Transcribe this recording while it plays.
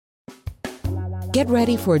Get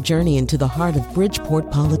ready for a journey into the heart of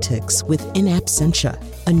Bridgeport politics with In Absentia,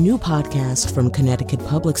 a new podcast from Connecticut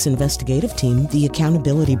Public's investigative team, The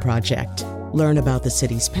Accountability Project. Learn about the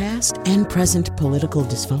city's past and present political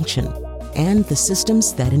dysfunction and the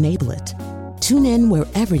systems that enable it. Tune in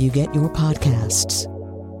wherever you get your podcasts.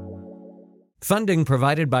 Funding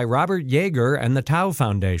provided by Robert Yeager and the Tau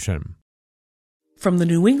Foundation. From the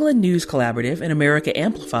New England News Collaborative and America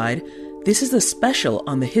Amplified, this is a special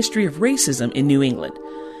on the history of racism in New England.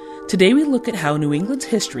 Today we look at how New England's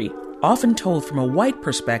history, often told from a white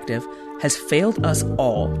perspective, has failed us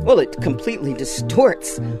all. Well, it completely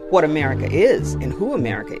distorts what America is and who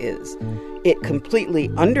America is. It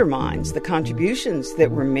completely undermines the contributions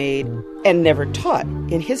that were made and never taught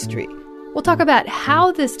in history. We'll talk about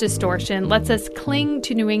how this distortion lets us cling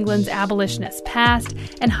to New England's abolitionist past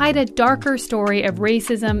and hide a darker story of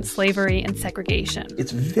racism, slavery, and segregation.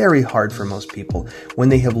 It's very hard for most people when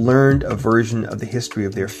they have learned a version of the history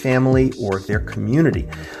of their family or their community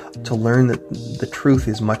to learn that the truth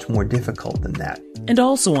is much more difficult than that. And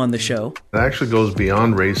also on the show, it actually goes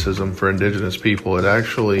beyond racism for Indigenous people. It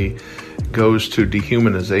actually goes to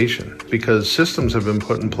dehumanization because systems have been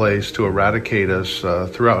put in place to eradicate us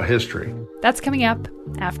throughout history. That's coming up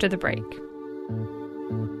after the break.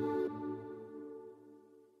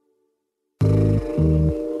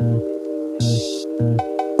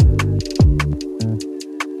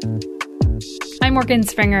 I'm Morgan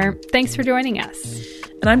Springer. Thanks for joining us.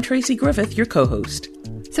 And I'm Tracy Griffith, your co-host.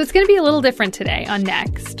 So it's going to be a little different today on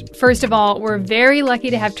Next. First of all, we're very lucky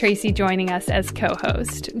to have Tracy joining us as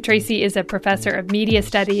co-host. Tracy is a professor of media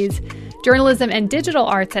studies, journalism, and digital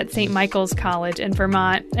arts at St. Michael's College in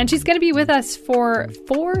Vermont, and she's going to be with us for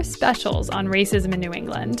 4 specials on racism in New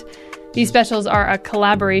England. These specials are a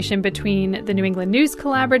collaboration between the New England News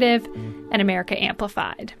Collaborative and America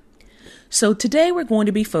Amplified. So today we're going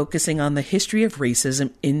to be focusing on the history of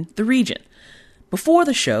racism in the region. Before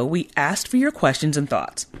the show, we asked for your questions and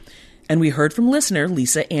thoughts, and we heard from listener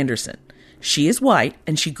Lisa Anderson. She is white,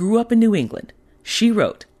 and she grew up in New England. She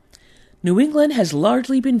wrote, "New England has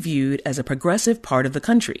largely been viewed as a progressive part of the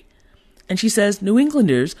country." And she says New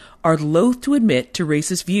Englanders are loath to admit to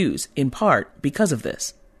racist views, in part because of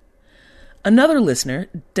this. Another listener,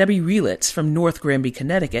 Debbie Relitz from North Granby,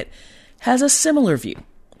 Connecticut, has a similar view.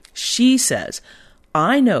 She says,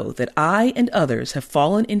 "I know that I and others have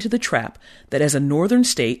fallen into the trap that as a northern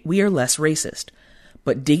state we are less racist.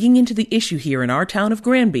 But digging into the issue here in our town of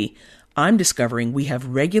Granby, I'm discovering we have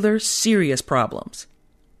regular, serious problems."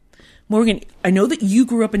 Morgan, I know that you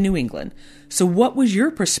grew up in New England, so what was your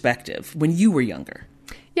perspective when you were younger?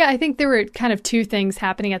 Yeah, I think there were kind of 2 things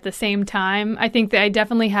happening at the same time. I think that I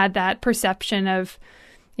definitely had that perception of,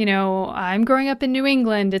 I'm growing up in New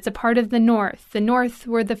England. It's a part of the North. The North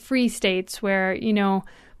were the free states where,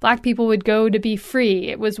 Black people would go to be free.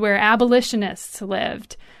 It was where abolitionists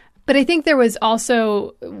lived. But I think there was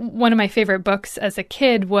also one of my favorite books as a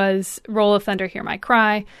kid was Roll of Thunder, Hear My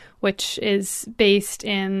Cry, which is based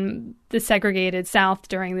in the segregated South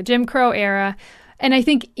during the Jim Crow era. And I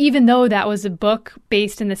think even though that was a book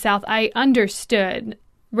based in the South, I understood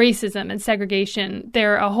racism and segregation.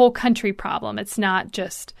 They're a whole country problem. It's not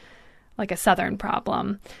just like a Southern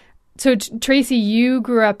problem. So, Tracy, you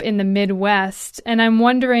grew up in the Midwest, and I'm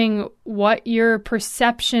wondering what your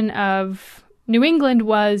perception of New England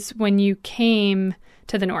was when you came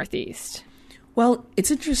to the Northeast. Well, it's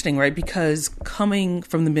interesting, right? Because coming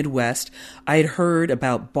from the Midwest, I had heard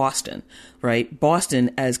about Boston, right?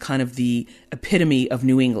 Boston as kind of the epitome of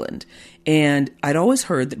New England. And I'd always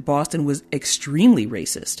heard that Boston was extremely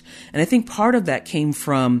racist. And I think part of that came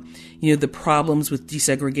from, the problems with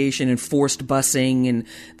desegregation and forced busing and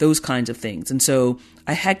those kinds of things. And so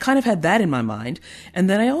I had kind of had that in my mind. And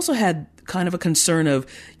then I also had kind of a concern of,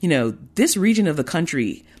 this region of the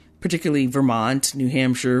country, particularly Vermont, New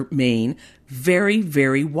Hampshire, Maine, very,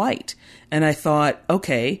 very white. And I thought,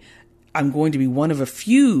 okay, I'm going to be one of a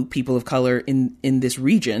few people of color in this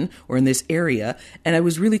region or in this area. And I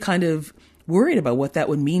was really kind of worried about what that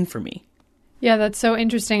would mean for me. Yeah, that's so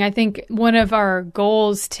interesting. I think one of our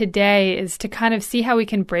goals today is to kind of see how we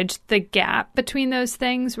can bridge the gap between those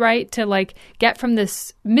things, right? To get from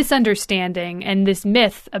this misunderstanding and this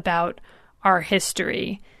myth about our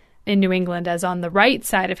history in New England as on the right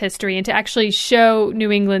side of history, and to actually show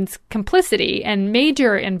New England's complicity and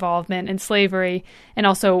major involvement in slavery and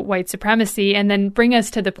also white supremacy, and then bring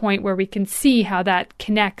us to the point where we can see how that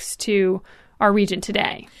connects to our region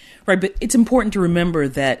today. Right, but it's important to remember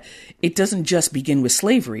that it doesn't just begin with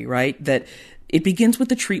slavery, right? That it begins with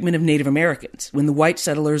the treatment of Native Americans when the white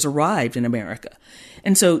settlers arrived in America.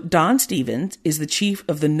 And so Don Stevens is the chief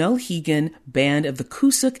of the Nullhegan Band of the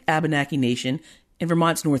Coosac Abenaki Nation in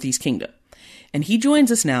Vermont's Northeast Kingdom. And he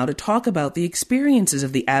joins us now to talk about the experiences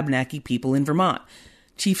of the Abenaki people in Vermont.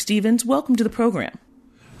 Chief Stevens, welcome to the program.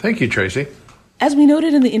 Thank you, Tracy. As we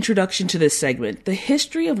noted in the introduction to this segment, the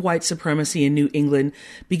history of white supremacy in New England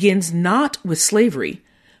begins not with slavery,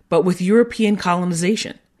 but with European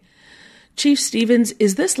colonization. Chief Stevens,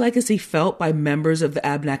 is this legacy felt by members of the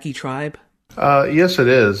Abenaki tribe? Yes, it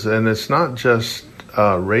is. And it's not just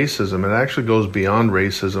racism. It actually goes beyond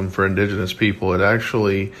racism for Indigenous people. It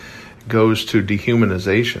actually goes to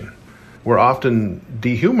dehumanization. We're often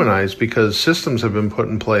dehumanized because systems have been put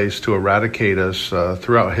in place to eradicate us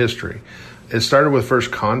throughout history. It started with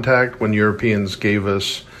first contact when Europeans gave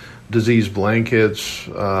us disease blankets.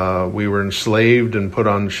 We were enslaved and put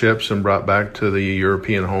on ships and brought back to the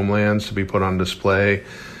European homelands to be put on display.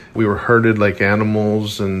 We were herded like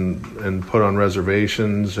animals and put on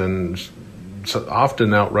reservations and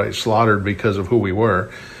often outright slaughtered because of who we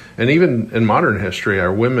were. And even in modern history,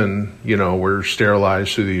 our women, were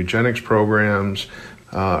sterilized through the eugenics programs.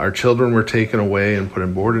 Our children were taken away and put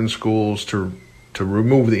in boarding schools to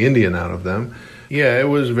remove the Indian out of them. Yeah, it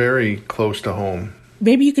was very close to home.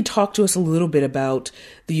 Maybe you could talk to us a little bit about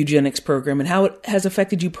the eugenics program and how it has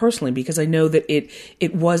affected you personally, because I know that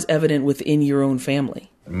it was evident within your own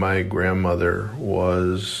family. My grandmother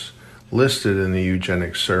was listed in the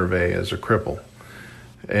eugenics survey as a cripple.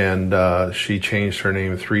 And she changed her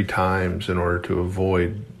name 3 times in order to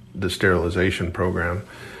avoid the sterilization program.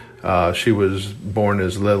 She was born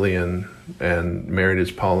as Lillian and married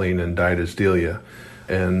as Pauline and died as Delia.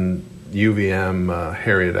 And UVM,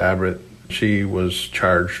 Harriet Abbott, she was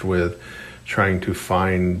charged with trying to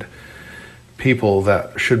find people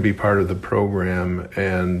that should be part of the program.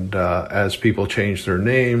 And as people changed their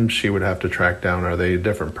names, she would have to track down, are they a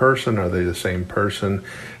different person? Are they the same person?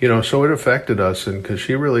 So it affected us, and because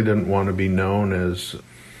she really didn't want to be known as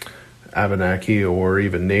Abenaki or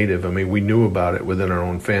even Native. I mean, we knew about it within our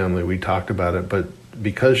own family. We talked about it. But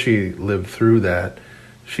because she lived through that,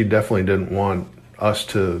 she definitely didn't want us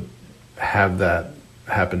to have that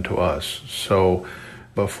happen to us. So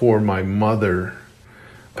before my mother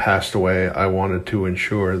passed away, I wanted to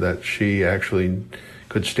ensure that she actually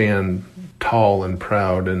could stand tall and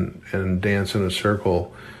proud and dance in a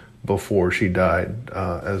circle before she died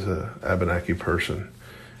as a Abenaki person.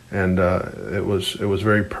 And it was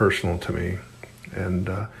very personal to me, and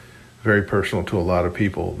very personal to a lot of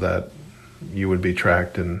people, that you would be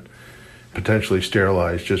tracked and potentially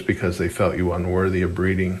sterilized just because they felt you unworthy of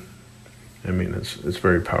breeding. I mean, it's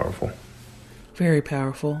very powerful. Very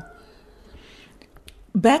powerful.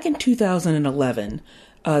 Back in 2011,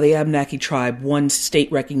 the Abenaki tribe won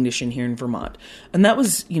state recognition here in Vermont. And that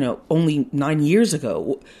was, only 9 years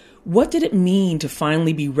ago. What did it mean to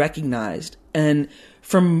finally be recognized? And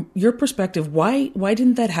from your perspective, why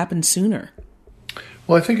didn't that happen sooner?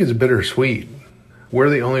 Well, I think it's bittersweet. We're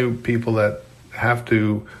the only people that have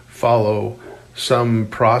to follow some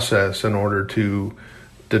process in order to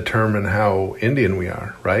determine how Indian we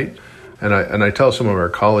are, right? And I tell some of our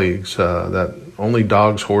colleagues that only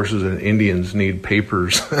dogs, horses, and Indians need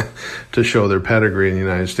papers to show their pedigree in the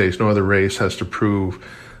United States. No other race has to prove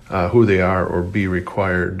who they are or be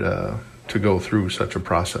required to go through such a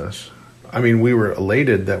process. I mean, we were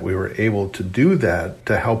elated that we were able to do that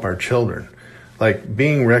to help our children. Like,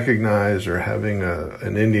 being recognized or having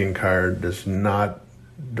an Indian card does not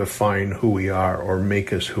define who we are or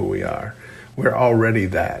make us who we are. We're already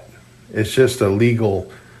that. It's just a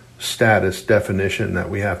legal status definition that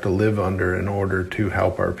we have to live under in order to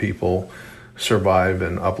help our people survive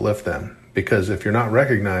and uplift them. Because if you're not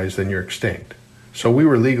recognized, then you're extinct. So we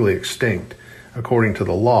were legally extinct according to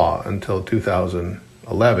the law until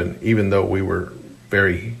 2011, even though we were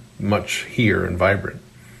very much here and vibrant.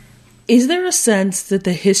 Is there a sense that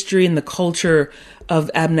the history and the culture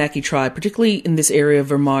of Abenaki tribe, particularly in this area of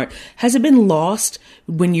Vermont, has it been lost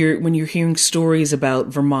when you're hearing stories about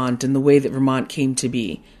Vermont and the way that Vermont came to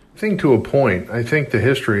be? I think to a point. I think the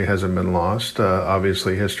history hasn't been lost.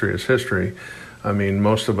 Obviously, history is history. I mean,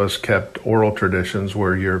 most of us kept oral traditions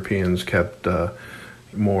where Europeans kept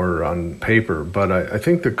more on paper. But I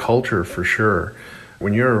think the culture, for sure,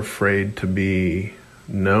 when you're afraid to be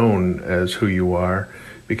known as who you are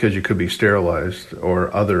because you could be sterilized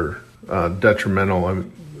or other detrimental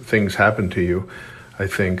things happen to you, I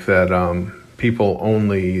think that people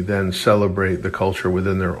only then celebrate the culture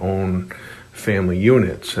within their own family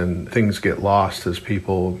units, and things get lost as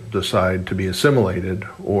people decide to be assimilated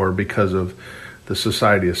or because of the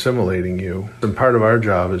society assimilating you. And part of our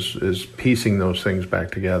job is piecing those things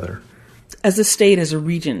back together. As a state, as a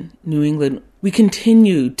region, New England, we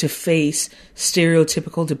continue to face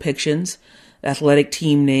stereotypical depictions athletic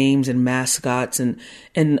team names and mascots,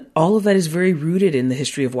 and all of that is very rooted in the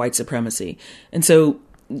history of white supremacy. And so,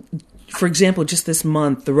 for example, just this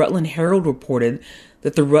month, the Rutland Herald reported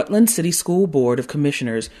that the Rutland City School Board of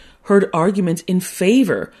Commissioners heard arguments in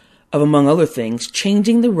favor of, among other things,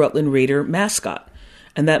 changing the Rutland Raider mascot.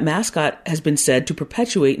 And that mascot has been said to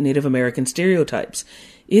perpetuate Native American stereotypes.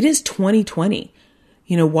 It is 2020.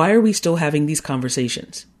 Why are we still having these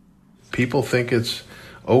conversations? People think it's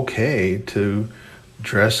okay to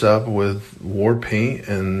dress up with war paint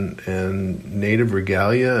and native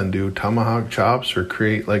regalia and do tomahawk chops or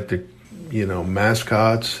create like the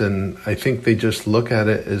mascots, and I think they just look at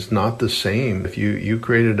it as not the same. If you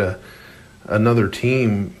created another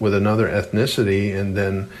team with another ethnicity, and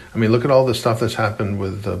then look at all the stuff that's happened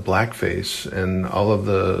with blackface and all of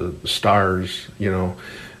the stars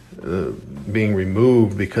being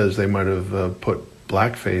removed because they might have put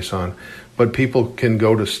blackface on, but people can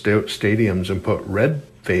go to stadiums and put red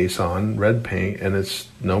face on, red paint, and it's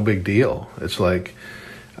no big deal. It's like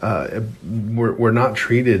we're not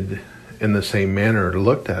treated in the same manner or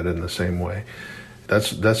looked at in the same way.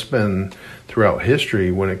 That's been throughout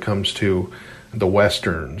history when it comes to the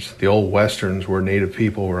Westerns. The old Westerns, where Native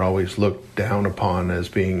people were always looked down upon as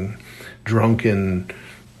being drunken,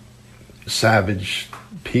 savage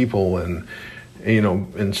people, and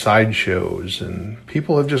in sideshows, and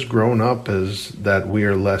people have just grown up as that we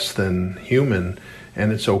are less than human,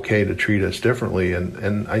 and it's okay to treat us differently.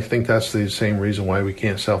 And I think that's the same reason why we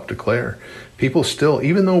can't self-declare. People still,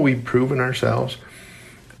 even though we've proven ourselves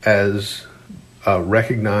as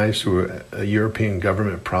recognized through a European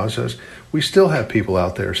government process, we still have people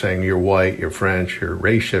out there saying you're white, you're French, you're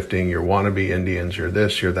race shifting, you're wannabe Indians, you're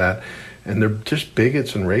this, you're that, and they're just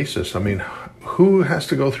bigots and racists. Who has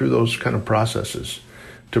to go through those kind of processes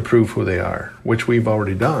to prove who they are, which we've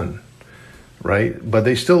already done, right? But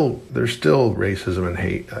there's still racism and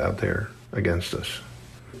hate out there against us.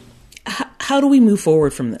 How do we move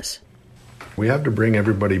forward from this? We have to bring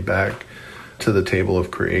everybody back to the table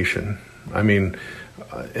of creation. In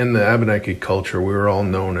the Abenaki culture, we were all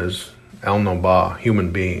known as Al-Noba,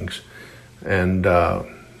 human beings. And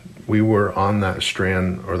we were on that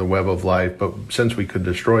strand or the web of life, but since we could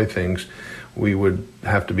destroy things, we would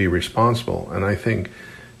have to be responsible. And I think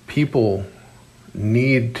people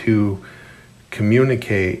need to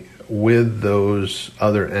communicate with those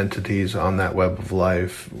other entities on that web of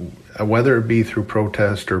life, whether it be through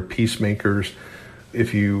protest or peacemakers.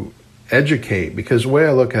 If you educate, because the way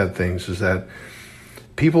I look at things is that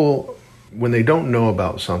people, when they don't know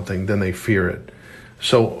about something, then they fear it.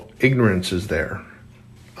 So ignorance is there.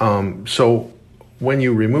 So when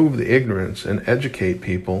you remove the ignorance and educate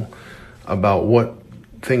people about what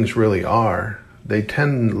things really are, they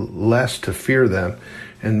tend less to fear them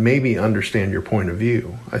and maybe understand your point of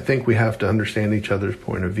view. I think we have to understand each other's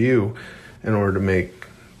point of view in order to make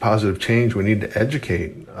positive change. We need to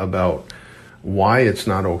educate about why it's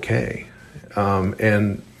not okay,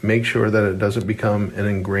 and make sure that it doesn't become an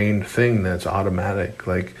ingrained thing that's automatic,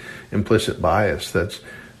 like implicit bias,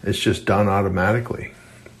 it's just done automatically.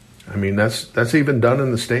 That's even done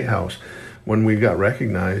in the State House. When we got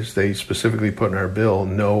recognized, they specifically put in our bill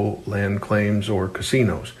no land claims or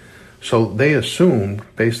casinos. So they assumed,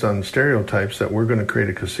 based on stereotypes, that we're going to create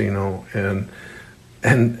a casino and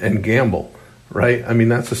gamble, right?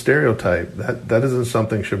 That's a stereotype. That isn't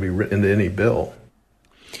something should be written into any bill.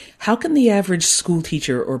 How can the average school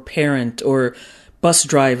teacher or parent or bus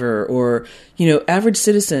driver or, average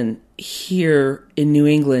citizen here in New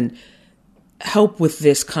England help with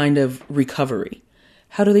this kind of recovery?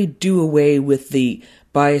 How do they do away with the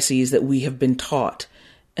biases that we have been taught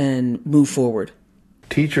and move forward?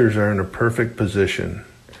 Teachers are in a perfect position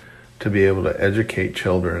to be able to educate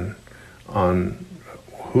children on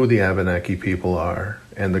who the Abenaki people are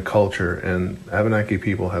and the culture. And Abenaki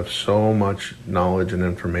people have so much knowledge and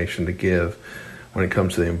information to give when it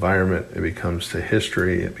comes to the environment, it becomes to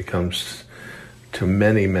history, it becomes to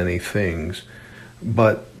many, many things.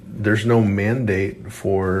 But there's no mandate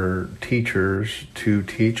for teachers to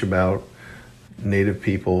teach about Native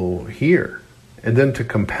people here. And then to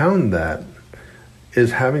compound that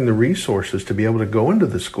is having the resources to be able to go into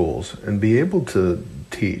the schools and be able to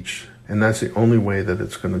teach. And that's the only way that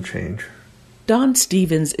it's going to change. Don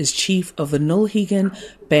Stevens is chief of the Nulhegan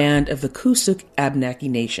Band of the Coosauk Abenaki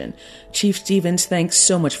Nation. Chief Stevens, thanks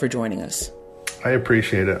so much for joining us. I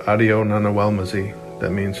appreciate it. Adio Nanawalmazi.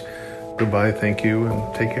 That means goodbye, thank you,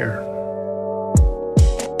 and take care.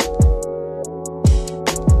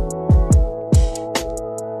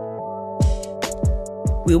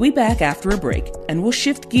 We'll be back after a break, and we'll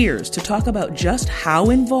shift gears to talk about just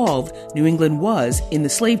how involved New England was in the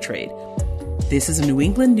slave trade. This is a New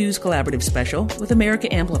England News Collaborative special with America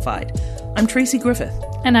Amplified. I'm Tracy Griffith.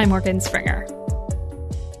 And I'm Morgan Springer.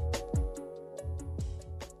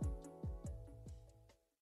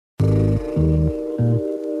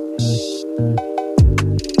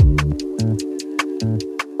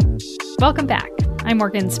 Welcome back. I'm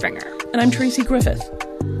Morgan Springer. And I'm Tracy Griffith.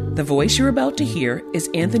 The voice you're about to hear is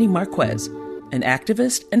Anthony Marquez, an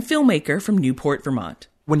activist and filmmaker from Newport, Vermont.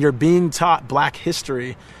 When you're being taught Black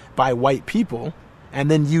history by white people,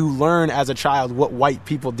 and then you learn as a child what white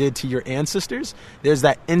people did to your ancestors, there's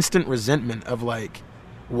that instant resentment of like,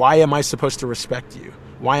 why am I supposed to respect you?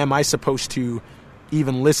 Why am I supposed to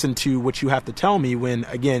even listen to what you have to tell me when,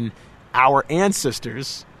 again, our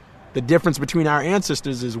ancestors, the difference between our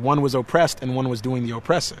ancestors is one was oppressed and one was doing the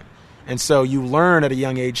oppressing. And so you learn at a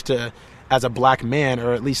young age to, as a Black man,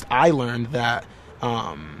 or at least I learned that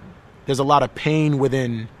there's a lot of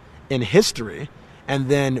pain in history. And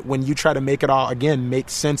then when you try to make it all, again, make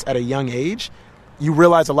sense at a young age, you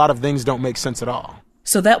realize a lot of things don't make sense at all.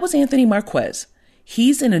 So that was Anthony Marquez.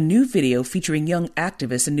 He's in a new video featuring young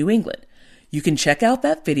activists in New England. You can check out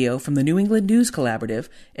that video from the New England News Collaborative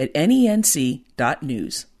at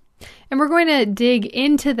nenc.news. And we're going to dig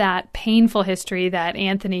into that painful history that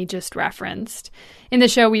Anthony just referenced. In the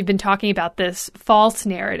show, we've been talking about this false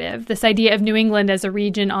narrative, this idea of New England as a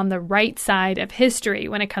region on the right side of history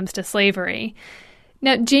when it comes to slavery.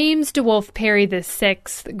 Now, James DeWolf Perry VI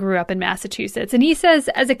grew up in Massachusetts, and he says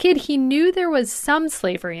as a kid he knew there was some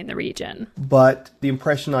slavery in the region. But the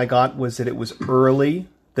impression I got was that it was early,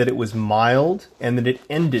 that it was mild, and that it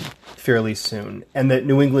ended fairly soon, and that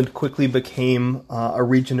New England quickly became a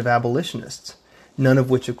region of abolitionists, none of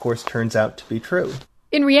which, of course, turns out to be true.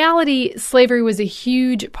 In reality, slavery was a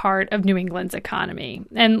huge part of New England's economy.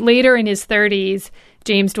 And later in his 30s,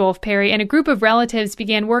 James DeWolf Perry and a group of relatives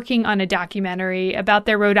began working on a documentary about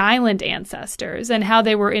their Rhode Island ancestors and how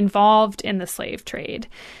they were involved in the slave trade.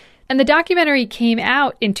 And the documentary came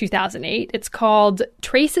out in 2008. It's called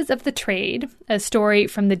Traces of the Trade, a story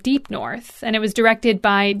from the Deep North, and it was directed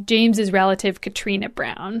by James's relative Katrina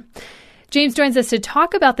Brown. James joins us to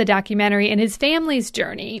talk about the documentary and his family's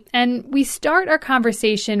journey, and we start our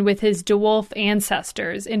conversation with his DeWolf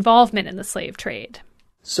ancestors' involvement in the slave trade.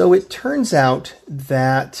 So it turns out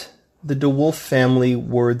that the DeWolf family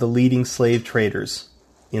were the leading slave traders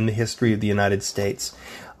in the history of the United States.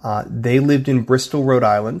 They lived in Bristol, Rhode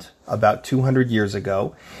Island, about 200 years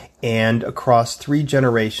ago, and across 3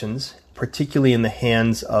 generations, particularly in the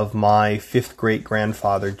hands of my 5th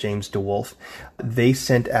great-grandfather, James DeWolf, they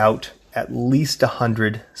sent out at least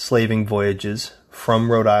 100 slaving voyages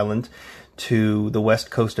from Rhode Island to the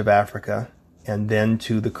west coast of Africa, and then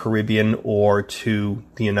to the Caribbean or to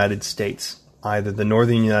the United States, either the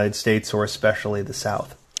northern United States or especially the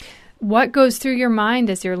South. What goes through your mind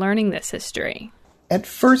as you're learning this history? At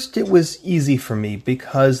first, it was easy for me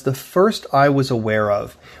because the first I was aware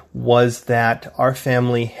of was that our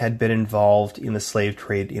family had been involved in the slave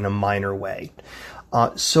trade in a minor way.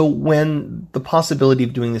 So when the possibility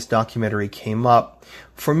of doing this documentary came up,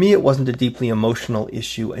 for me it wasn't a deeply emotional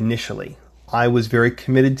issue initially. I was very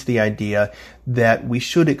committed to the idea that we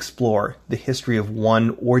should explore the history of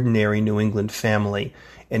one ordinary New England family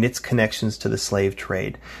and its connections to the slave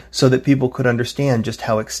trade so that people could understand just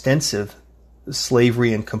how extensive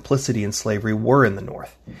slavery and complicity in slavery were in the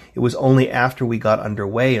North. It was only after we got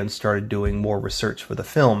underway and started doing more research for the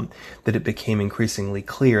film that it became increasingly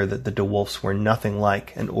clear that the DeWolfs were nothing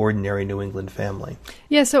like an ordinary New England family.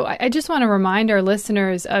 Yeah, so I just want to remind our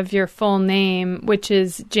listeners of your full name, which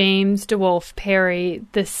is James DeWolf Perry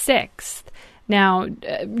VI. Now,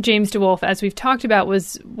 James DeWolf, as we've talked about,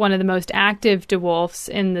 was one of the most active DeWolfs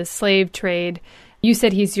in the slave trade. You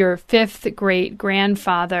said he's your 5th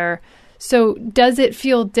great-grandfather. So does it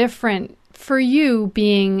feel different for you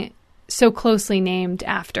being so closely named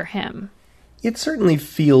after him? It certainly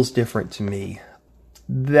feels different to me.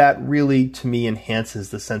 That really, to me,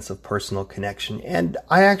 enhances the sense of personal connection, and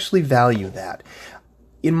I actually value that.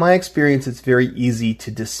 In my experience, it's very easy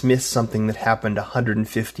to dismiss something that happened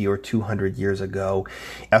 150 or 200 years ago.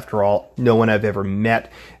 After all, no one I've ever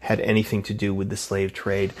met had anything to do with the slave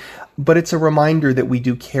trade. But it's a reminder that we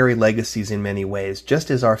do carry legacies in many ways.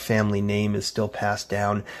 Just as our family name is still passed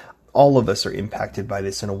down, all of us are impacted by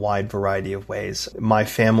this in a wide variety of ways. My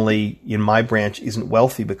family in my branch isn't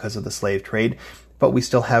wealthy because of the slave trade, but we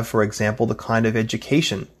still have, for example, the kind of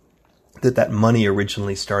education that money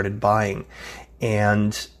originally started buying.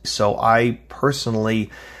 And so I personally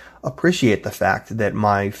appreciate the fact that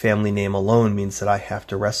my family name alone means that I have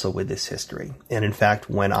to wrestle with this history. And in fact,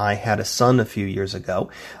 when I had a son a few years ago,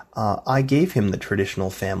 I gave him the traditional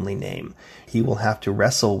family name. He will have to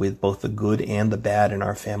wrestle with both the good and the bad in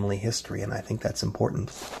our family history, and I think that's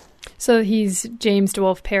important. So he's James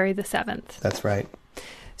DeWolf Perry VII. That's right.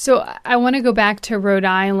 So I want to go back to Rhode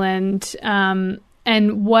Island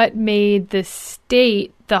and what made the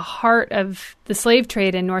state the heart of the slave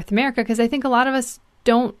trade in North America, because I think a lot of us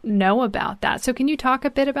don't know about that. So can you talk a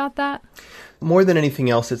bit about that? More than anything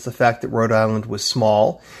else, it's the fact that Rhode Island was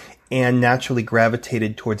small and naturally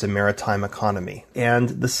gravitated towards a maritime economy. And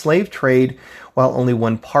the slave trade, while only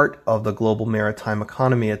one part of the global maritime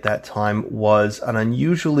economy at that time, was an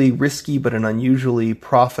unusually risky but an unusually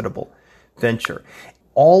profitable venture.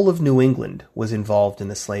 All of New England was involved in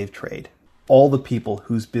the slave trade. All the people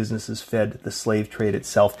whose businesses fed the slave trade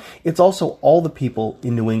itself. It's also all the people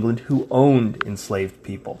in New England who owned enslaved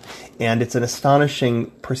people. And it's an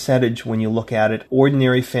astonishing percentage when you look at it.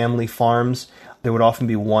 Ordinary family farms, there would often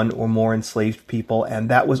be one or more enslaved people, and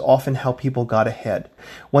that was often how people got ahead.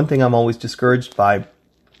 One thing I'm always discouraged by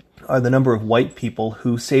are the number of white people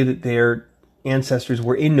who say that their ancestors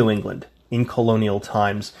were in New England in colonial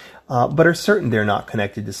times, but are certain they're not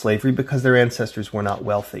connected to slavery because their ancestors were not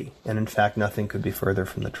wealthy. And in fact, nothing could be further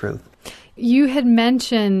from the truth. You had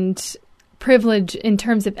mentioned privilege in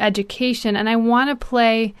terms of education, and I want to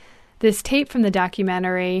play this tape from the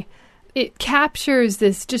documentary. It captures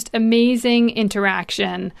this just amazing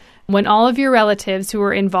interaction when all of your relatives who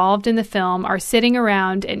are involved in the film are sitting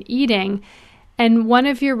around and eating, and one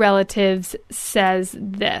of your relatives says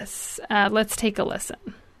this. Let's take a listen.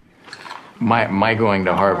 My going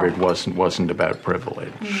to Harvard wasn't about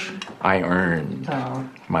privilege. I earned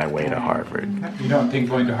my way to Harvard. You don't think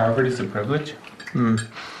going to Harvard is a privilege?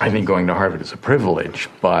 I think going to Harvard is a privilege,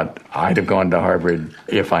 but I'd have gone to Harvard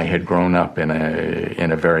if I had grown up in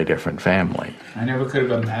a very different family. I never could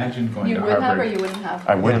have imagined going to Harvard. You would have or you wouldn't have?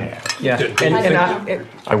 I would have. Yeah.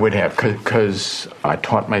 I would have, because I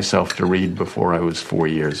taught myself to read before I was 4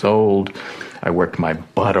 years old. I worked my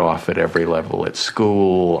butt off at every level at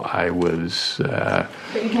school. I was... But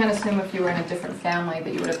you can't assume if you were in a different family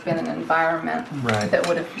that you would have been in an environment that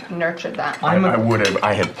would have nurtured that. I would have.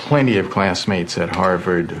 I had plenty of classmates at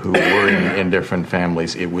Harvard who were in different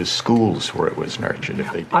families. It was schools where it was nurtured.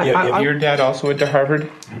 If if your dad also went to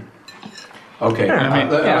Harvard? Okay.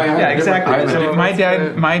 Yeah, exactly. So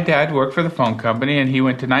my dad worked for the phone company, and he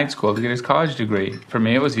went to night school to get his college degree. For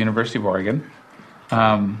me, it was the University of Oregon.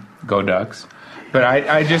 Go Ducks. But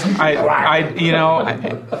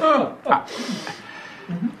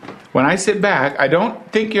when I sit back, I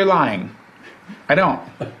don't think you're lying. I don't.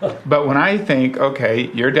 But when I think,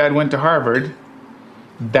 okay, your dad went to Harvard,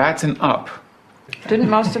 that's an up.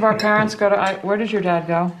 Didn't most of our parents go to... Where did your dad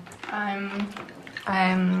go?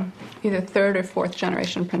 I'm either third or fourth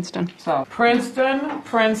generation Princeton. So Princeton,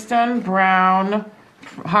 Brown...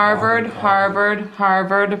 Harvard, Yeah,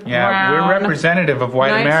 Brown. we're representative of white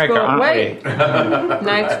America, aren't we?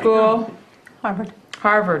 Night school.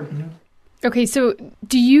 Harvard. Okay, so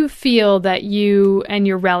do you feel that you and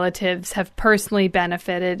your relatives have personally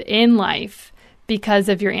benefited in life because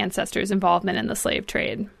of your ancestors' involvement in the slave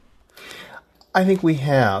trade? I think we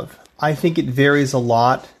have. I think it varies a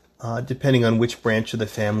lot depending on which branch of the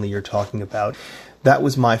family you're talking about. That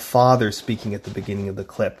was my father speaking at the beginning of the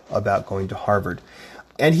clip about going to Harvard.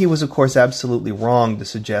 And he was, of course, absolutely wrong to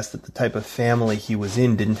suggest that the type of family he was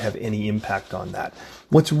in didn't have any impact on that.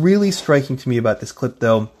 What's really striking to me about this clip,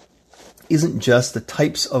 though, isn't just the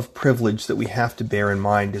types of privilege that we have to bear in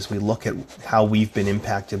mind as we look at how we've been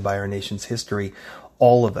impacted by our nation's history,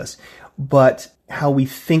 all of us, but how we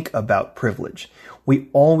think about privilege. We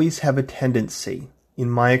always have a tendency,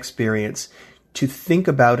 in my experience, to think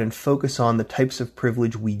about and focus on the types of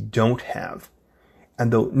privilege we don't have,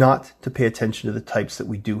 and though not to pay attention to the types that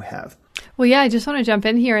we do have. Well, yeah, I just want to jump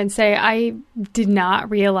in here and say I did not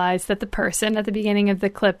realize that the person at the beginning of the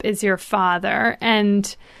clip is your father.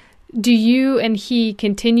 And do you and he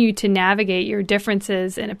continue to navigate your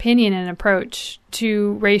differences in opinion and approach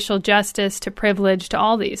to racial justice, to privilege, to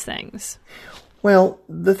all these things? Well,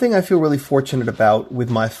 the thing I feel really fortunate about with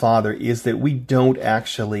my father is that we don't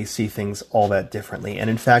actually see things all that differently. And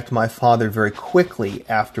in fact, my father very quickly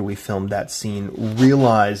after we filmed that scene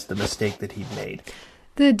realized the mistake that he'd made.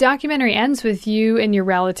 The documentary ends with you and your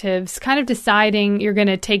relatives kind of deciding you're going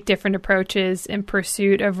to take different approaches in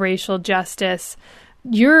pursuit of racial justice.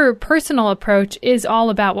 Your personal approach is all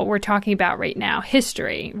about what we're talking about right now,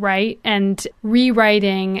 history, right? And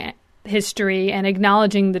rewriting history and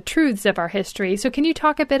acknowledging the truths of our history. So can you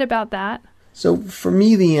talk a bit about that? So for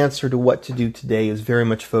me, the answer to what to do today is very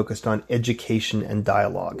much focused on education and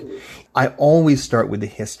dialogue. I always start with the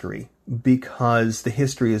history because the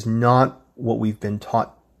history is not what we've been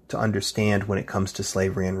taught to understand when it comes to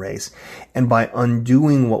slavery and race. And by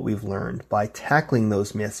undoing what we've learned, by tackling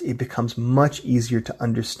those myths, it becomes much easier to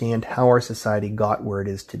understand how our society got where it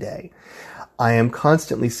is today. I am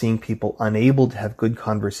constantly seeing people unable to have good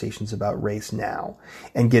conversations about race now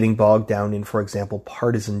and getting bogged down in, for example,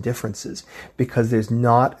 partisan differences because there's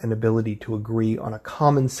not an ability to agree on a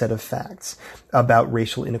common set of facts about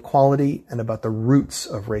racial inequality and about the roots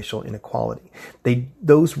of racial inequality.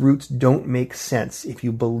 Those roots don't make sense if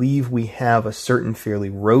you believe we have a certain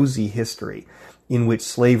fairly rosy history in which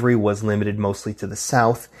slavery was limited mostly to the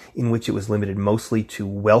South, in which it was limited mostly to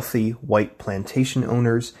wealthy white plantation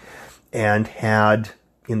owners, and had,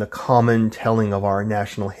 in the common telling of our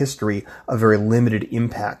national history, a very limited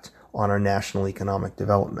impact on our national economic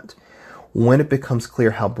development. When it becomes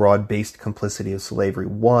clear how broad-based complicity of slavery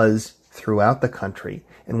was throughout the country,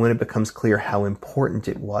 and when it becomes clear how important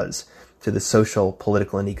it was to the social,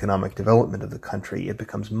 political, and economic development of the country, it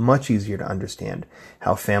becomes much easier to understand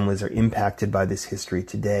how families are impacted by this history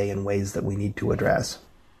today in ways that we need to address.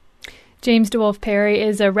 James DeWolf Perry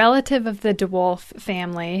is a relative of the DeWolf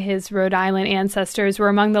family. His Rhode Island ancestors were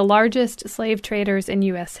among the largest slave traders in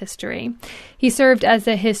U.S. history. He served as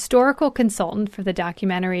a historical consultant for the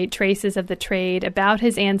documentary Traces of the Trade about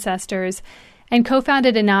his ancestors and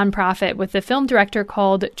co-founded a nonprofit with the film director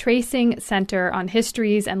called Tracing Center on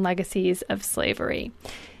Histories and Legacies of Slavery.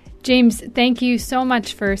 James, thank you so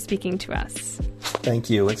much for speaking to us.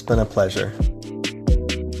 Thank you. It's been a pleasure.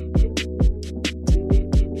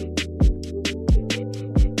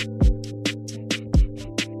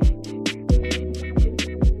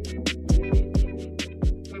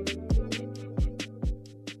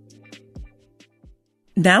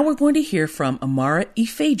 Now we're going to hear from Amara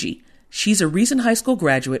Ifeji. She's a recent high school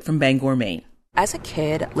graduate from Bangor, Maine. As a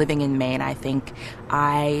kid living in Maine, I think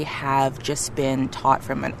I have just been taught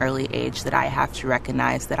from an early age that I have to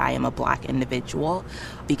recognize that I am a Black individual,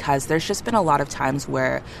 because there's just been a lot of times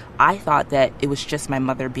where I thought that it was just my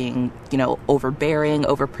mother being, overbearing,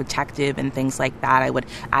 overprotective and things like that. I would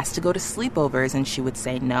ask to go to sleepovers and she would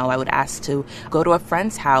say no. I would ask to go to a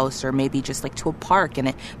friend's house or maybe just to a park, and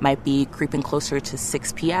it might be creeping closer to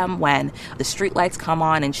 6 p.m. when the street lights come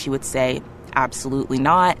on and she would say, absolutely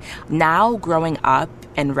not. Now, growing up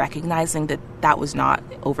and recognizing that that was not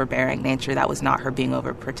overbearing nature, that was not her being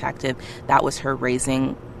overprotective, that was her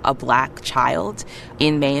raising a Black child.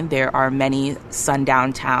 In Maine, there are many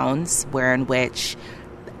sundown towns in which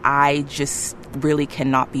I just really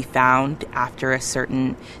cannot be found after a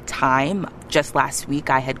certain time. Just last week,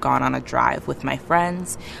 I had gone on a drive with my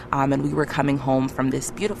friends, and we were coming home from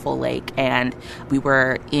this beautiful lake, and we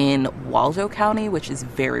were in Waldo County, which is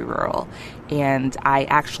very rural, and I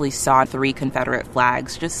actually saw 3 Confederate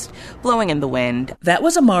flags just blowing in the wind. That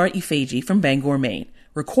was Amara Ifeji from Bangor, Maine,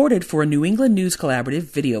 recorded for a New England News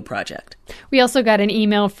Collaborative video project. We also got an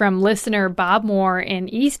email from listener Bob Moore in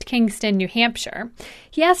East Kingston, New Hampshire.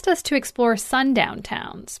 He asked us to explore sundown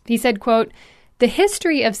towns. He said, quote, "The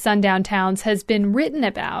history of sundown towns has been written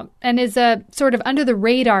about and is a sort of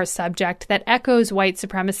under-the-radar subject that echoes white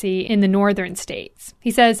supremacy in the northern states."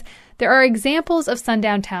 He says, "There are examples of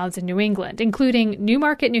sundown towns in New England, including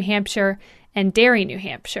Newmarket, New Hampshire, and Derry, New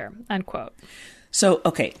Hampshire," unquote. So,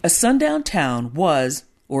 a sundown town was,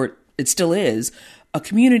 or it still is, a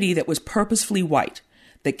community that was purposefully white,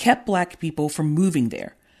 that kept Black people from moving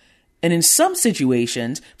there, and in some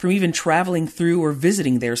situations, from even traveling through or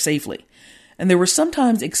visiting there safely. And there were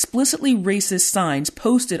sometimes explicitly racist signs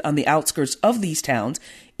posted on the outskirts of these towns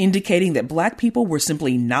indicating that Black people were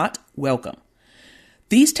simply not welcome.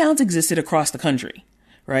 These towns existed across the country,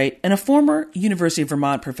 right? And a former University of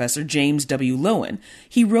Vermont professor, James W. Loewen,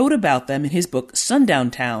 he wrote about them in his book,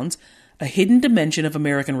 Sundown Towns, A Hidden Dimension of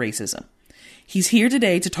American Racism. He's here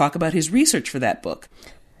today to talk about his research for that book.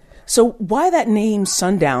 So why that name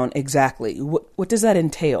Sundown exactly? What does that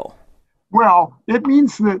entail? Well, it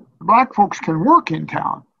means that Black folks can work in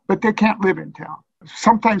town, but they can't live in town.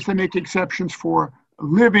 Sometimes they make exceptions for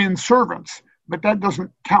live-in servants, but that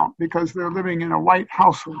doesn't count because they're living in a white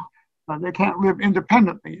household. They can't live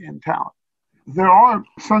independently in town. There are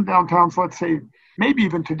sundown towns, let's say, maybe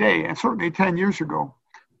even today, and certainly 10 years ago,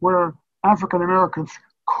 where African Americans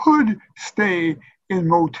could stay in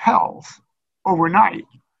motels overnight,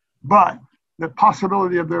 but the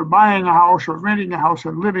possibility of their buying a house or renting a house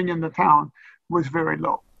and living in the town was very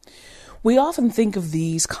low. We often think of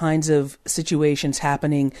these kinds of situations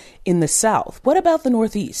happening in the South. What about the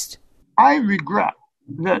Northeast? I regret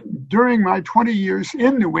that during my 20 years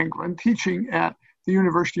in New England, teaching at the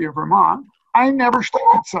University of Vermont, I never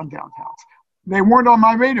studied sundown towns. They weren't on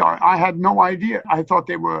my radar. I had no idea. I thought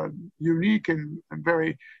they were a unique and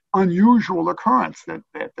very unusual occurrence, that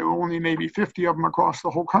there were only maybe 50 of them across the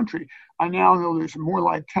whole country. I now know there's more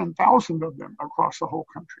like 10,000 of them across the whole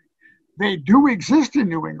country. They do exist in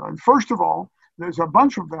New England. First of all, there's a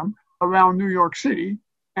bunch of them around New York City,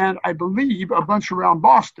 and I believe a bunch around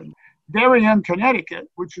Boston. Darien, Connecticut,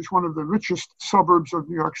 which is one of the richest suburbs of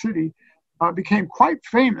New York City, became quite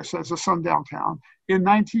famous as a sundown town in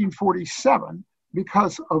 1947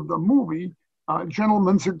 because of the movie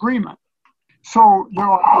Gentleman's Agreement. So there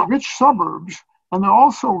are rich suburbs, and there are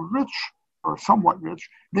also rich, or somewhat rich,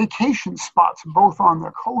 vacation spots, both on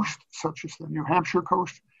the coast, such as the New Hampshire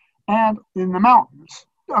coast, and in the mountains.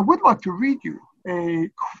 I would like to read you a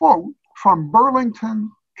quote from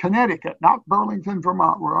Burlington, Connecticut, not Burlington,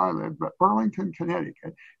 Vermont, where I live, but Burlington,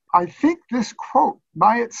 Connecticut. I think this quote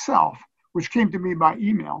by itself, which came to me by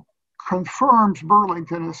email, confirms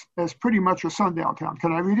Burlington as pretty much a sundown town.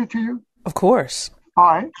 Can I read it to you? Of course.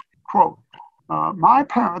 I quote, my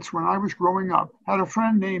parents, when I was growing up, had a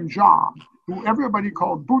friend named John, who everybody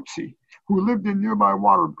called Bootsy, who lived in nearby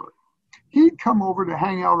Waterbury. He'd come over to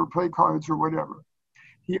hang out or play cards or whatever.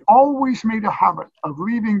 He always made a habit of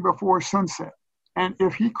leaving before sunset, and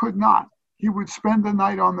if he could not, he would spend the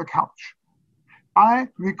night on the couch. I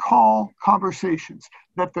recall conversations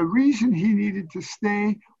that the reason he needed to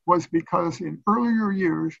stay was because in earlier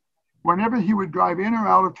years, whenever he would drive in or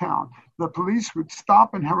out of town, the police would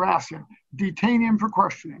stop and harass him, detain him for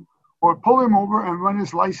questioning, or pull him over and run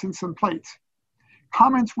his license and plates.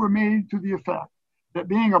 Comments were made to the effect that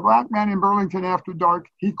being a black man in Burlington after dark,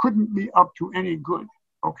 he couldn't be up to any good,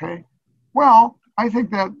 okay? Well, I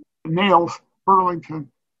think that nails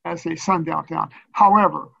Burlington as a sundown town.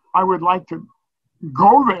 However, I would like to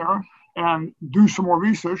go there and do some more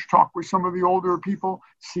research, talk with some of the older people,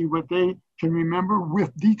 see what they can remember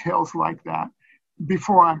with details like that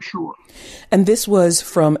before I'm sure. And this was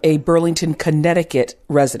from a Burlington, Connecticut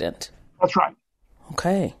resident. That's right.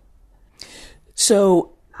 Okay.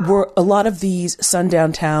 So were a lot of these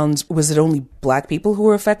sundown towns, was it only black people who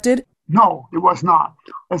were affected? No, it was not.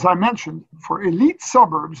 As I mentioned, for elite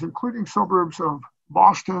suburbs, including suburbs of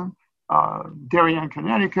Boston, Darien,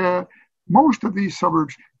 Connecticut, most of these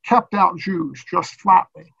suburbs kept out Jews just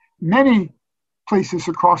flatly. Many places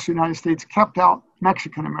across the United States kept out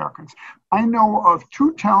Mexican Americans. I know of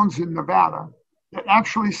 2 towns in Nevada that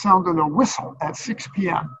actually sounded a whistle at 6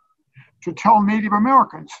 p.m. to tell Native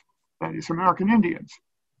Americans, that is American Indians,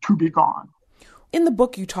 to be gone. In the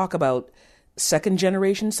book, you talk about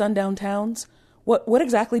second-generation sundown towns. What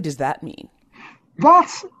exactly does that mean?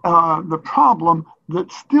 That's the problem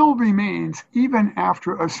that still remains even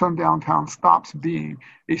after a sundown town stops being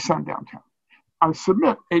a sundown town. I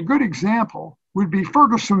submit a good example would be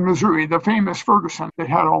Ferguson, Missouri, the famous Ferguson that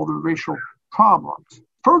had all the racial problems.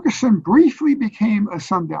 Ferguson briefly became a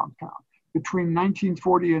sundown town between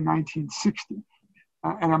 1940 and 1960.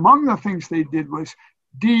 And among the things they did was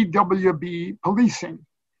DWB policing.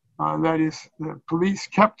 That is, the police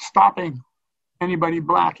kept stopping anybody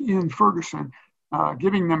black in Ferguson,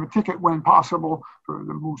 giving them a ticket when possible for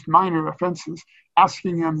the most minor offenses,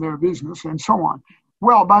 asking them their business, and so on.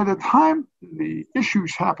 Well, by the time the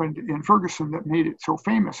issues happened in Ferguson that made it so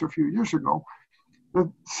famous a few years ago,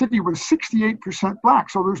 the city was 68% black,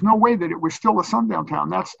 so there's no way that it was still a sundown town.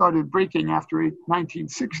 That started breaking after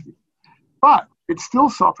 1960. But it still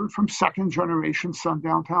suffered from second-generation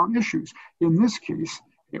sundown town issues. In this case,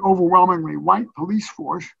 an overwhelmingly white police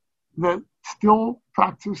force that still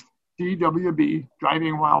practiced DWB,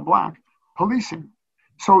 driving while black, policing.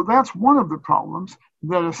 So that's one of the problems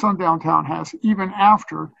that a sundown town has even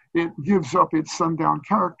after it gives up its sundown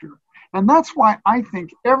character. And that's why I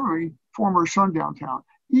think every former sundown town,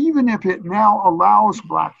 even if it now allows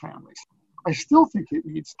black families, I still think it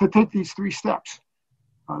needs to take these 3 steps.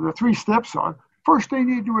 The 3 steps are, first, they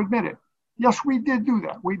need to admit it. Yes, we did do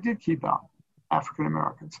that. We did keep out African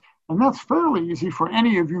Americans. And that's fairly easy for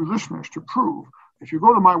any of you listeners to prove. If you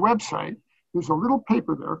go to my website, there's a little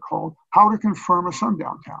paper there called How to Confirm a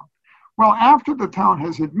Sundown Town. Well, after the town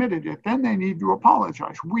has admitted it, then they need to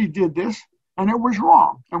apologize. We did this, and it was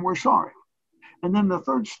wrong, and we're sorry. And then the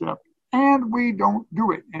third step, and we don't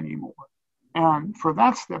do it anymore. And for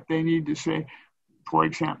that step, they need to say, for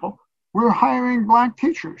example, we're hiring black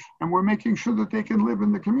teachers, and we're making sure that they can live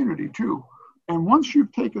in the community too. And once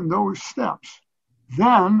you've taken those steps,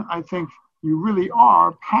 then I think you really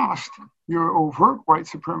are past your overt white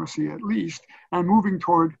supremacy, at least, and moving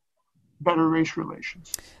toward better race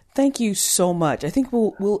relations. Thank you so much. I think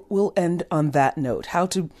we'll end on that note. How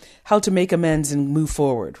to make amends and move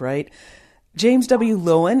forward, right? James W.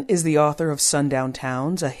 Loewen is the author of Sundown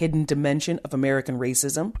Towns, A Hidden Dimension of American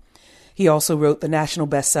Racism. He also wrote the national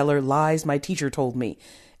bestseller Lies My Teacher Told Me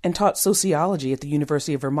and taught sociology at the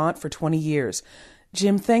University of Vermont for 20 years.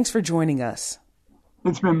 Jim, thanks for joining us.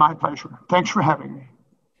 It's been my pleasure. Thanks for having me.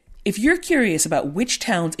 If you're curious about which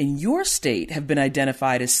towns in your state have been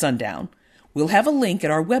identified as sundown, we'll have a link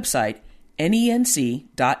at our website,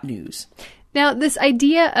 nenc.news. Now, this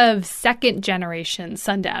idea of second-generation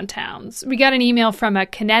sundown towns, we got an email from a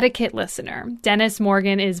Connecticut listener. Dennis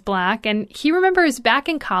Morgan is Black, and he remembers back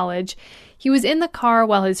in college, he was in the car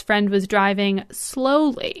while his friend was driving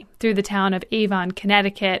slowly through the town of Avon,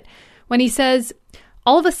 Connecticut, when he says,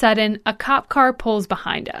 all of a sudden, a cop car pulls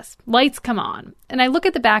behind us. Lights come on, and I look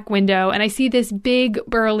at the back window, and I see this big,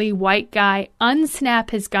 burly white guy unsnap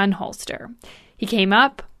his gun holster. He came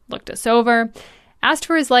up, looked us over, asked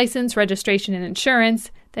for his license, registration, and insurance,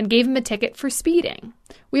 then gave him a ticket for speeding.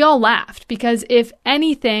 We all laughed because, if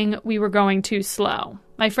anything, we were going too slow.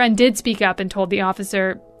 My friend did speak up and told the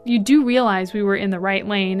officer, "You do realize we were in the right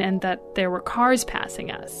lane and that there were cars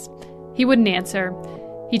passing us." He wouldn't answer.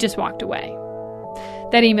 He just walked away.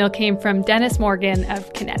 That email came from Dennis Morgan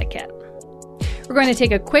of Connecticut. We're going to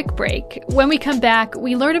take a quick break. When we come back,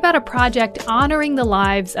 we learn about a project honoring the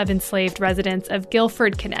lives of enslaved residents of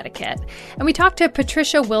Guilford, Connecticut. And we talk to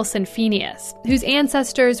Patricia Wilson Phineas, whose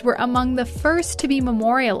ancestors were among the first to be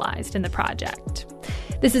memorialized in the project.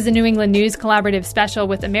 This is a New England News Collaborative special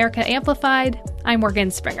with America Amplified. I'm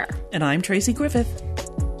Morgan Springer. And I'm Tracy Griffith.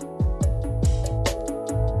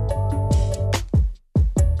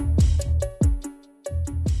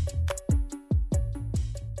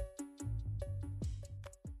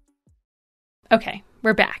 Okay,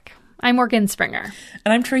 we're back. I'm Morgan Springer.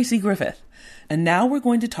 And I'm Tracy Griffith. And now we're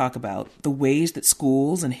going to talk about the ways that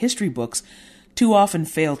schools and history books too often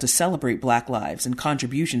fail to celebrate Black lives and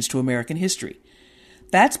contributions to American history.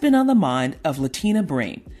 That's been on the mind of Latina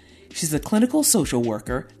Brain. She's a clinical social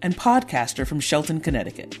worker and podcaster from Shelton,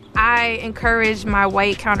 Connecticut. I encourage my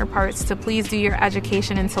white counterparts to please do your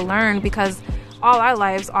education and to learn, because all our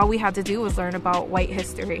lives, all we had to do was learn about white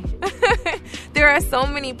history. There are so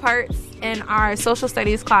many parts in our social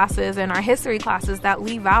studies classes and our history classes that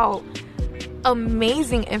leave out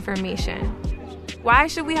amazing information. Why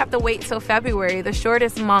should we have to wait till February, the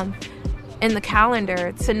shortest month in the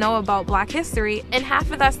calendar, to know about Black history? And half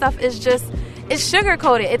of that stuff is it's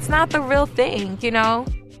sugar-coated. It's not the real thing, you know?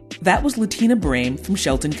 That was Latina Brain from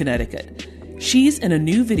Shelton, Connecticut. She's in a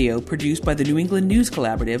new video produced by the New England News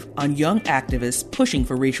Collaborative on young activists pushing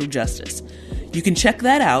for racial justice. You can check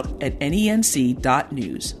that out at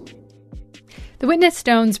nenc.news. The Witness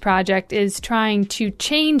Stones Project is trying to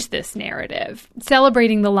change this narrative,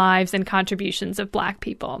 celebrating the lives and contributions of Black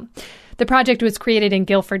people. The project was created in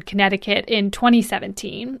Guilford, Connecticut in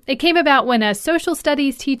 2017. It came about when a social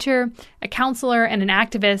studies teacher, a counselor, and an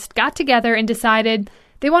activist got together and decided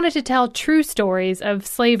they wanted to tell true stories of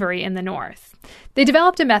slavery in the North. They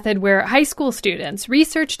developed a method where high school students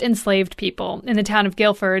researched enslaved people in the town of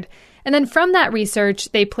Guilford, and then from that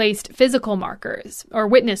research, they placed physical markers, or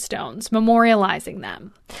witness stones, memorializing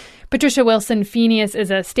them. Patricia Wilson Phineas is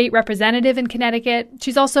a state representative in Connecticut.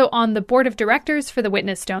 She's also on the board of directors for the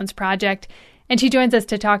Witness Stones Project, and she joins us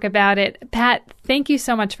to talk about it. Pat, thank you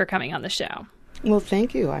so much for coming on the show. Well,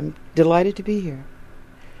 thank you. I'm delighted to be here.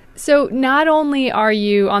 So not only are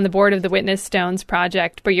you on the board of the Witness Stones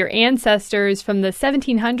Project, but your ancestors from the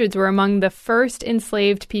 1700s were among the first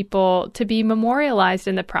enslaved people to be memorialized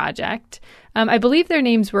in the project. I believe their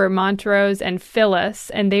names were Montrose and Phyllis,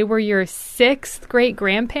 and they were your sixth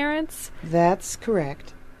great-grandparents? That's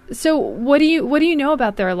correct. So what do you know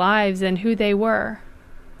about their lives and who they were?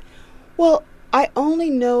 Well, I only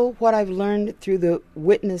know what I've learned through the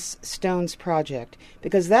Witness Stones Project,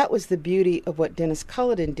 because that was the beauty of what Dennis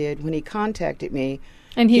Culloden did when he contacted me.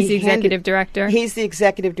 And he's the executive director? He's the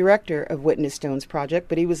executive director of Witness Stones Project,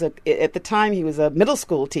 but he was at the time he was a middle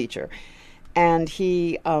school teacher. And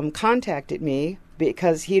he contacted me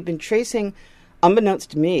because he had been tracing,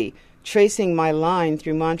 unbeknownst to me, tracing my line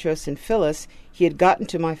through Montrose and Phyllis. He had gotten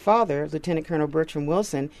to my father, Lieutenant Colonel Bertram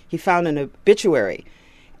Wilson. He found an obituary.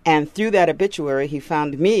 And through that obituary, he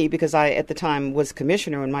found me because I, at the time, was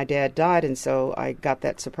commissioner when my dad died, and so I got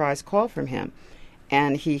that surprise call from him.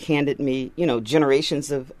 And he handed me,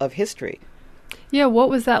 generations of history. Yeah, what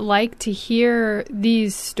was that like to hear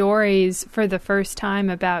these stories for the first time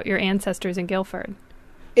about your ancestors in Guilford?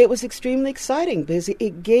 It was extremely exciting because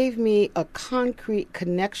it gave me a concrete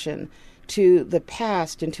connection to the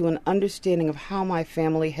past and to an understanding of how my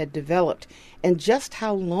family had developed and just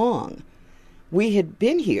how long we had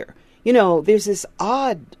been here. You know, there's this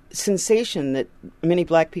odd sensation that many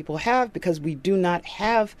black people have because we do not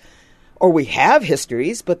have, or we have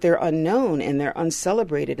histories, but they're unknown and they're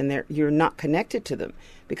uncelebrated and you're not connected to them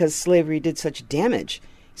because slavery did such damage.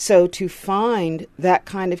 So to find that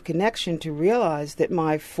kind of connection, to realize that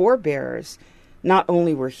my forebears not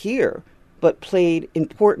only were here, but played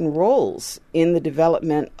important roles in the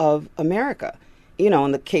development of America. You know,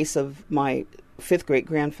 in the case of my fifth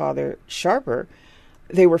great-grandfather, Sharper,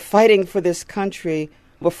 they were fighting for this country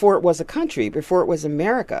before it was a country, before it was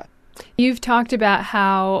America. You've talked about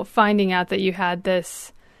how finding out that you had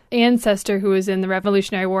this ancestor who was in the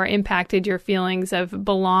Revolutionary War impacted your feelings of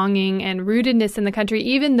belonging and rootedness in the country,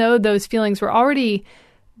 even though those feelings were already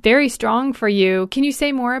very strong for you. Can you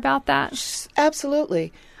say more about that?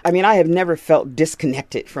 Absolutely. I mean, I have never felt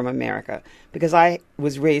disconnected from America because I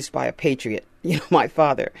was raised by a patriot, my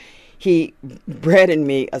father. He bred in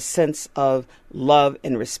me a sense of love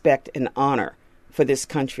and respect and honor for this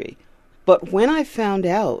country. But when I found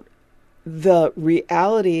out the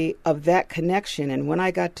reality of that connection, and when I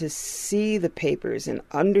got to see the papers and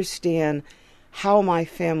understand how my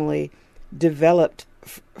family developed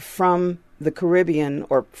from the Caribbean,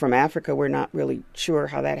 or from Africa, we're not really sure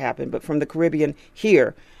how that happened, but from the Caribbean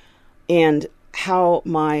here, and how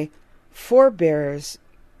my forebears'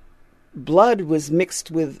 blood was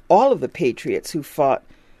mixed with all of the patriots who fought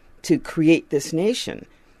to create this nation,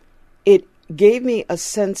 it gave me a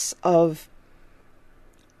sense of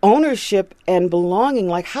ownership and belonging.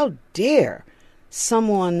 Like, how dare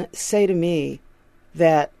someone say to me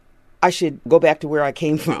that I should go back to where I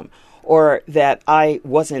came from, or that I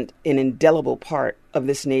wasn't an indelible part of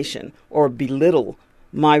this nation, or belittle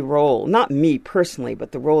my role, not me personally,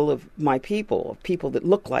 but the role of my people, of people that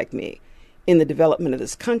look like me in the development of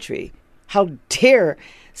this country. How dare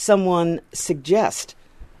someone suggest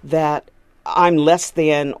that I'm less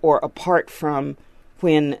than or apart from,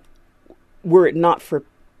 when, were it not for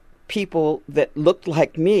people that looked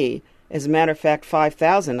like me, as a matter of fact,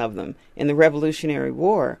 5,000 of them in the Revolutionary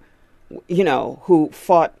War, who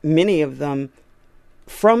fought, many of them,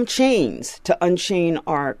 from chains to unchain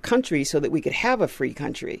our country so that we could have a free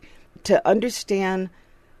country. To understand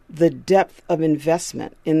the depth of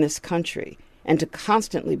investment in this country and to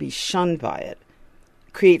constantly be shunned by it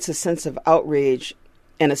creates a sense of outrage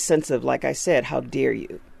and a sense of, like I said, how dare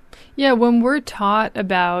you? Yeah, when we're taught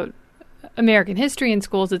about American history in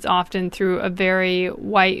schools, it's often through a very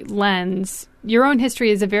white lens. Your own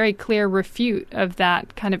history is a very clear refute of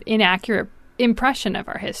that kind of inaccurate impression of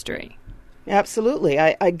our history. Absolutely.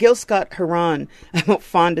 Gil Scott-Heron, I'm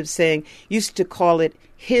fond of saying, used to call it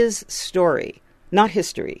his story, not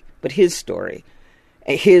history, but his story.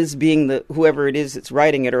 His being the whoever it is that's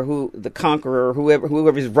writing it, or who the conqueror, or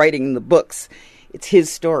whoever's writing the books. It's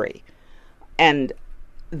his story. And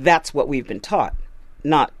that's what we've been taught.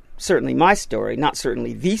 Not certainly my story, not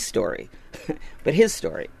certainly the story, but his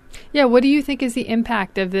story. Yeah, what do you think is the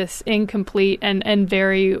impact of this incomplete and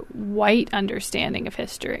very white understanding of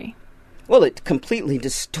history? Well, it completely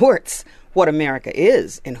distorts what America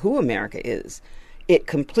is and who America is. It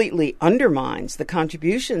completely undermines the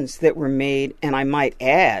contributions that were made, and I might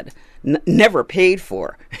add, never paid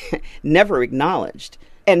for, never acknowledged,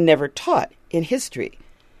 and never taught in history.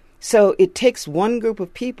 So it takes one group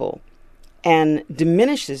of people and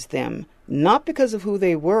diminishes them, not because of who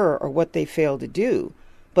they were or what they failed to do,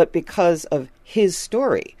 but because of his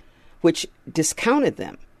story, which discounted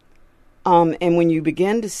them. And when you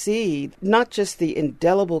begin to see not just the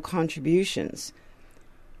indelible contributions,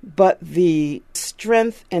 but the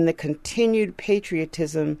strength and the continued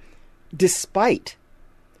patriotism despite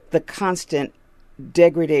the constant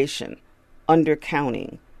degradation,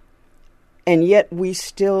 undercounting, and yet we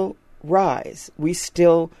still rise. We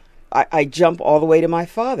still, I jump all the way to my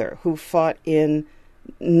father, who fought in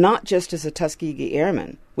not just as a Tuskegee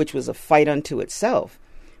Airman, which was a fight unto itself,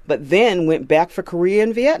 but then went back for Korea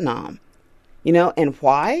and Vietnam. And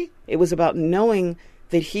why? It was about knowing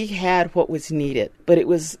that he had what was needed, but it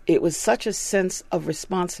was such a sense of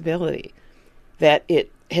responsibility that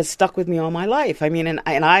it has stuck with me all my life. I mean, and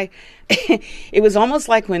I, it was almost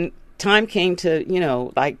like when time came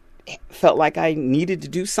to, I felt like I needed to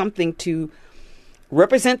do something to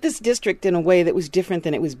represent this district in a way that was different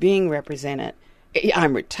than it was being represented.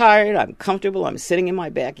 I'm retired, I'm comfortable, I'm sitting in my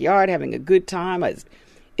backyard having a good time.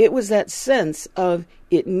 It was that sense of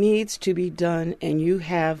it needs to be done and you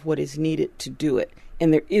have what is needed to do it.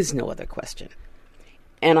 And there is no other question.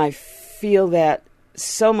 And I feel that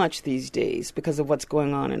so much these days because of what's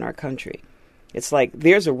going on in our country. It's like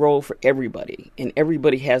there's a role for everybody, and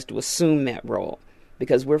everybody has to assume that role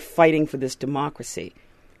because we're fighting for this democracy.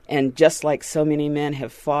 And just like so many men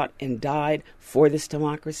have fought and died for this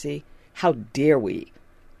democracy, how dare we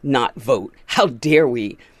not vote? How dare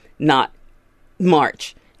we not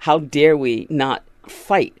march? How dare we not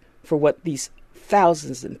fight for what these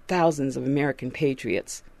thousands and thousands of American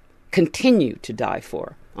patriots continue to die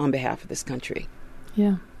for on behalf of this country?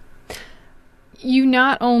 Yeah. You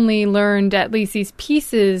not only learned at least these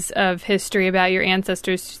pieces of history about your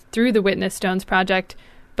ancestors through the Witness Stones Project,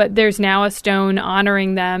 but there's now a stone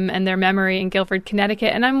honoring them and their memory in Guilford,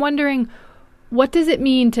 Connecticut. And I'm wondering, what does it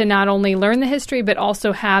mean to not only learn the history, but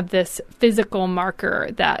also have this physical marker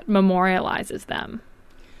that memorializes them?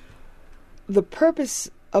 The purpose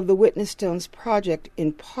of the Witness Stones Project,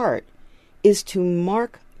 in part, is to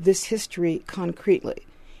mark this history concretely.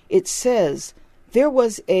 It says there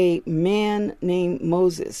was a man named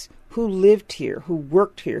Moses who lived here, who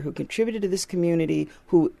worked here, who contributed to this community,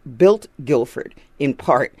 who built Guilford, in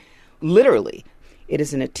part. Literally, it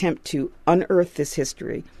is an attempt to unearth this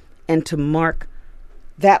history and to mark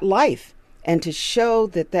that life and to show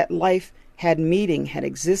that that life had meaning, had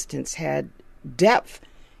existence, had depth,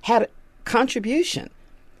 had contribution,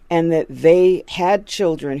 and that they had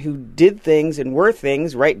children who did things and were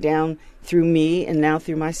things right down through me and now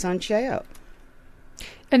through my son, Cheo.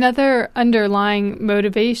 Another underlying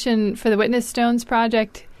motivation for the Witness Stones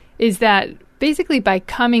Project is that basically by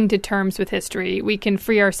coming to terms with history, we can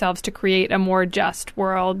free ourselves to create a more just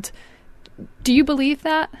world. Do you believe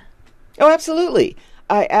that? Oh, absolutely.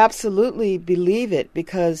 I absolutely believe it,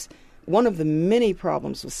 because one of the many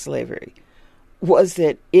problems with slavery was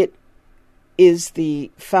that it is the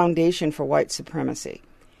foundation for white supremacy.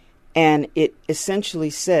 And it essentially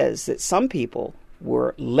says that some people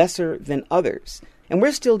were lesser than others. And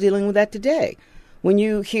we're still dealing with that today. When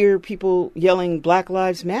you hear people yelling Black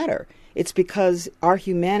Lives Matter, it's because our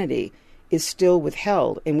humanity is still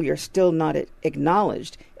withheld and we are still not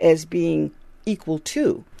acknowledged as being equal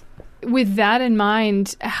to. With that in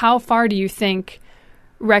mind, how far do you think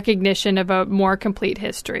recognition of a more complete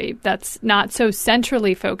history that's not so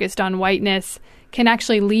centrally focused on whiteness can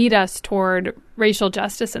actually lead us toward racial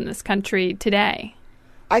justice in this country today?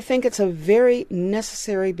 I think it's a very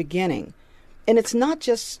necessary beginning. And it's not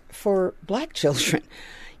just for Black children.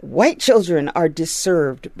 White children are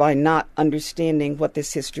disserved by not understanding what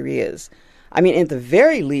this history is. I mean, at the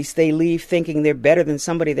very least, they leave thinking they're better than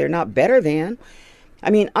somebody they're not better than.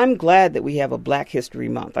 I mean, I'm glad that we have a Black History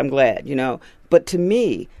Month. I'm glad, But to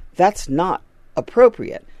me, that's not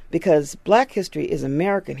appropriate, because Black history is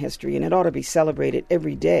American history, and it ought to be celebrated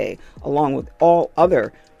every day along with all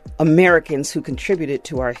other Americans who contributed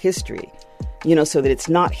to our history, so that it's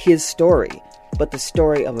not his story, but the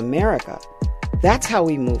story of America. That's how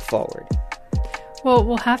we move forward. Well,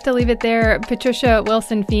 we'll have to leave it there. Patricia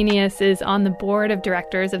Wilson-Pheneas is on the board of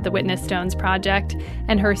directors of the Witness Stones Project,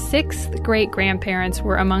 and her 6th great-grandparents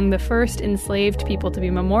were among the first enslaved people to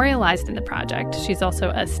be memorialized in the project. She's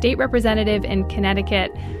also a state representative in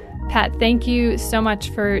Connecticut. Pat, thank you so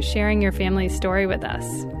much for sharing your family's story with us.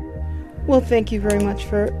 Well, thank you very much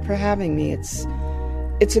for having me. It's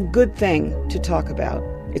a good thing to talk about.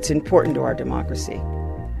 It's important to our democracy,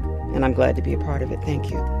 and I'm glad to be a part of it.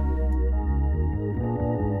 Thank you.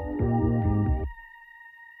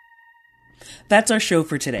 That's our show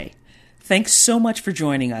for today. Thanks so much for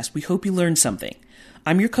joining us. We hope you learned something.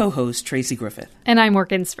 I'm your co-host, Tracy Griffith. And I'm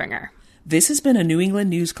Morgan Springer. This has been a New England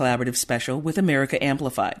News Collaborative special with America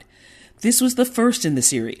Amplified. This was the first in the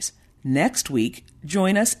series. Next week,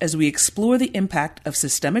 join us as we explore the impact of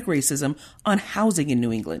systemic racism on housing in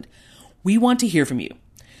New England. We want to hear from you.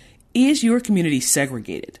 Is your community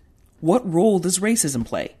segregated? What role does racism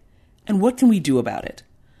play? And what can we do about it?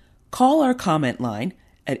 Call our comment line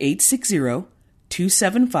at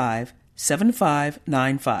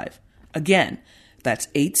 860-275-7595. Again, that's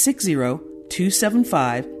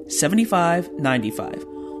 860-275-7595.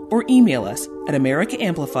 Or email us at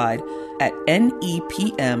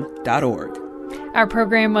americaamplified@nepm.org. Our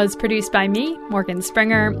program was produced by me, Morgan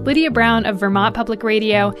Springer, Lydia Brown of Vermont Public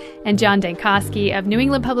Radio, and John Dankosky of New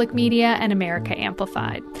England Public Media and America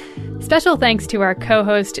Amplified. Special thanks to our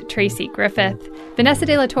co-host, Tracy Griffith. Vanessa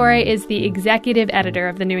De La Torre is the executive editor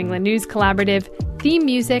of the New England News Collaborative. Theme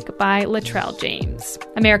music by Latrell James.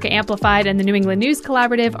 America Amplified and the New England News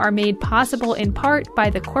Collaborative are made possible in part by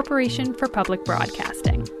the Corporation for Public Broadcasting.